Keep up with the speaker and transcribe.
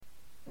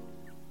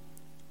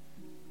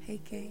Hey,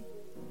 King.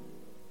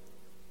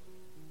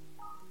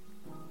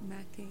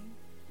 My King.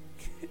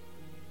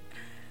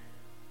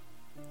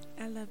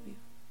 I love you.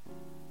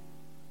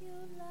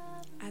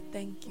 I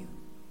thank you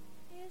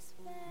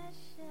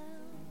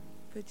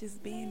for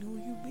just being who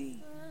you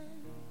be.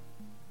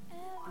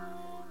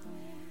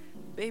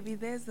 Baby,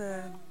 there's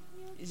a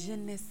je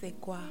ne sais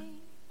quoi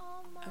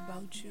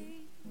about you.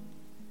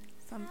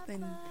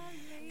 Something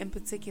in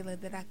particular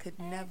that I could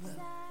never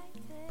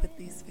put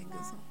these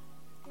fingers on.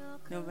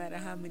 No matter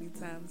how many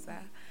times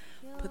I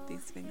put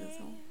these fingers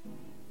on.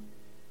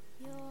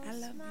 I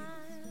love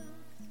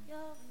you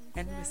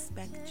and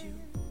respect you.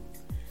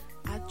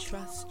 I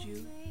trust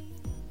you.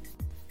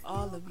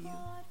 All of you.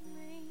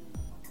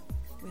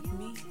 With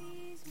me.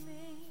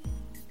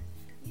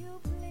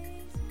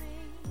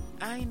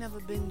 I ain't never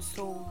been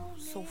so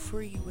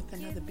free with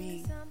another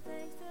being.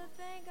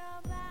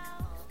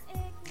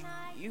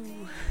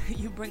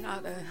 You bring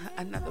out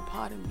another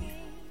part of me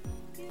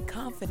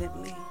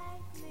confidently.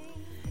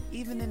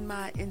 Even in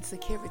my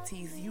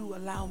insecurities, you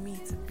allow me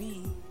to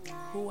be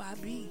who I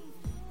be.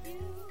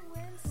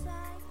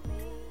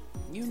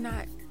 You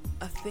not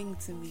a thing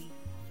to me.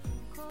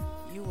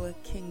 You a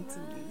king to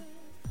me.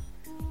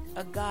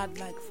 A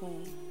godlike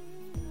form.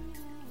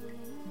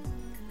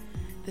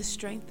 The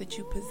strength that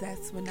you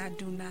possess when I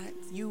do not.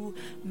 You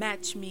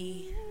match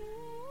me.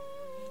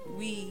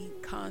 We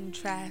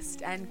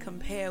contrast and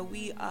compare.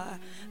 We are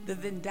the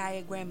Venn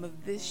diagram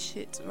of this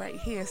shit right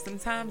here.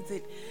 Sometimes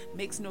it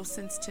makes no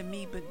sense to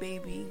me, but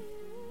baby,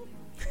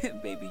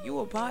 baby, you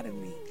a part of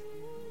me.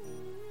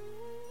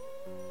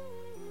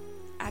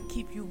 I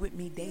keep you with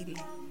me daily.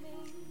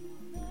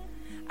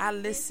 I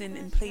listen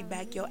and play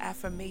back your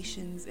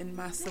affirmations in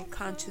my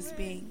subconscious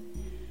being.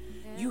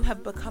 You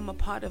have become a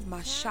part of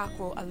my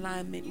chakra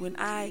alignment. When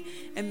I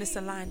am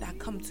misaligned, I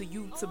come to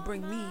you to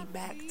bring me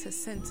back to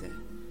center.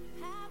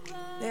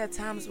 There are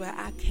times where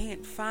I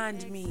can't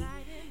find me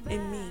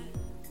in me.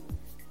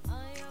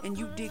 And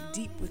you dig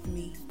deep with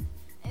me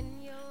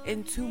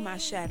into my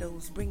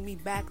shadows, bring me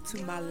back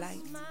to my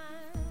light.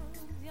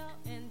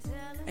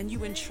 And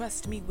you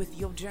entrust me with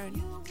your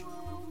journey.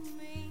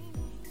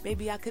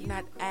 Baby, I could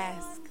not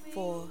ask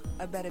for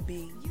a better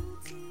being.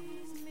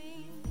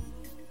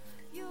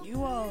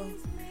 You all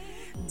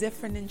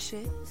different and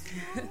shit.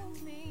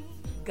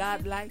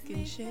 Godlike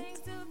and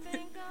shit.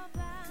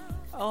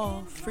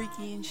 All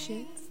freaky and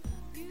shit.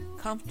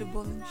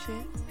 Comfortable and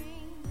shit.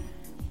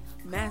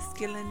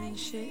 Masculine and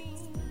shit.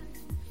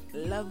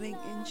 Loving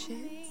and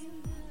shit.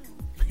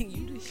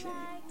 You the shit.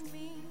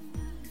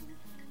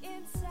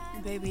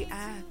 Baby,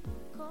 I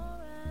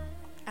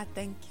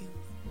thank you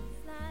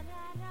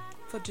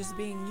for just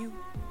being you.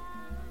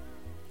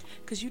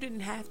 Because you didn't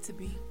have to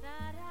be.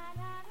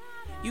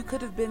 You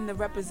could have been the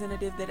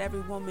representative that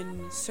every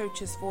woman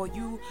searches for.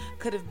 You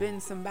could have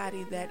been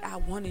somebody that I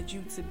wanted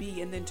you to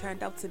be and then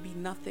turned out to be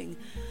nothing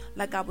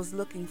like I was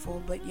looking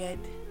for. But yet,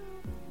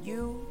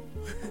 you,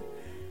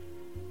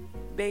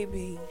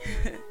 baby,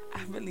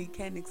 I really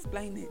can't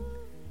explain it.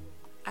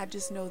 I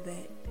just know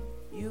that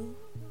you.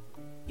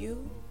 You're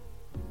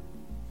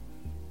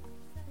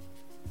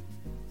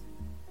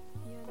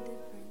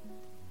different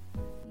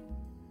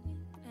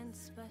and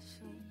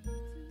special.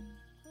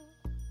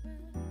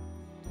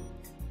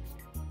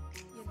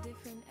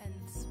 Different and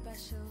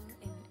special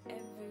in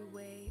every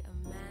way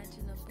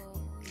imaginable.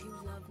 You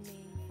love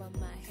me from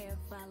my hair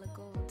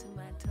follicle to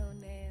my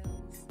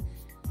toenails.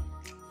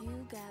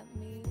 You got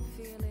me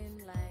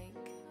feeling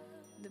like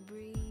the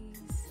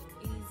breeze,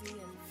 easy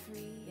and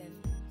free and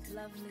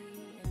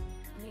lovely and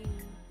me.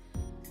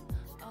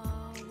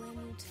 Oh,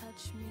 when you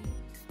touch me,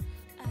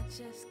 I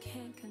just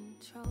can't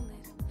control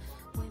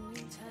it. When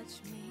you touch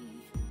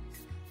me,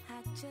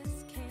 I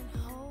just can't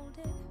hold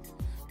it.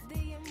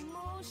 The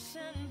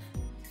emotion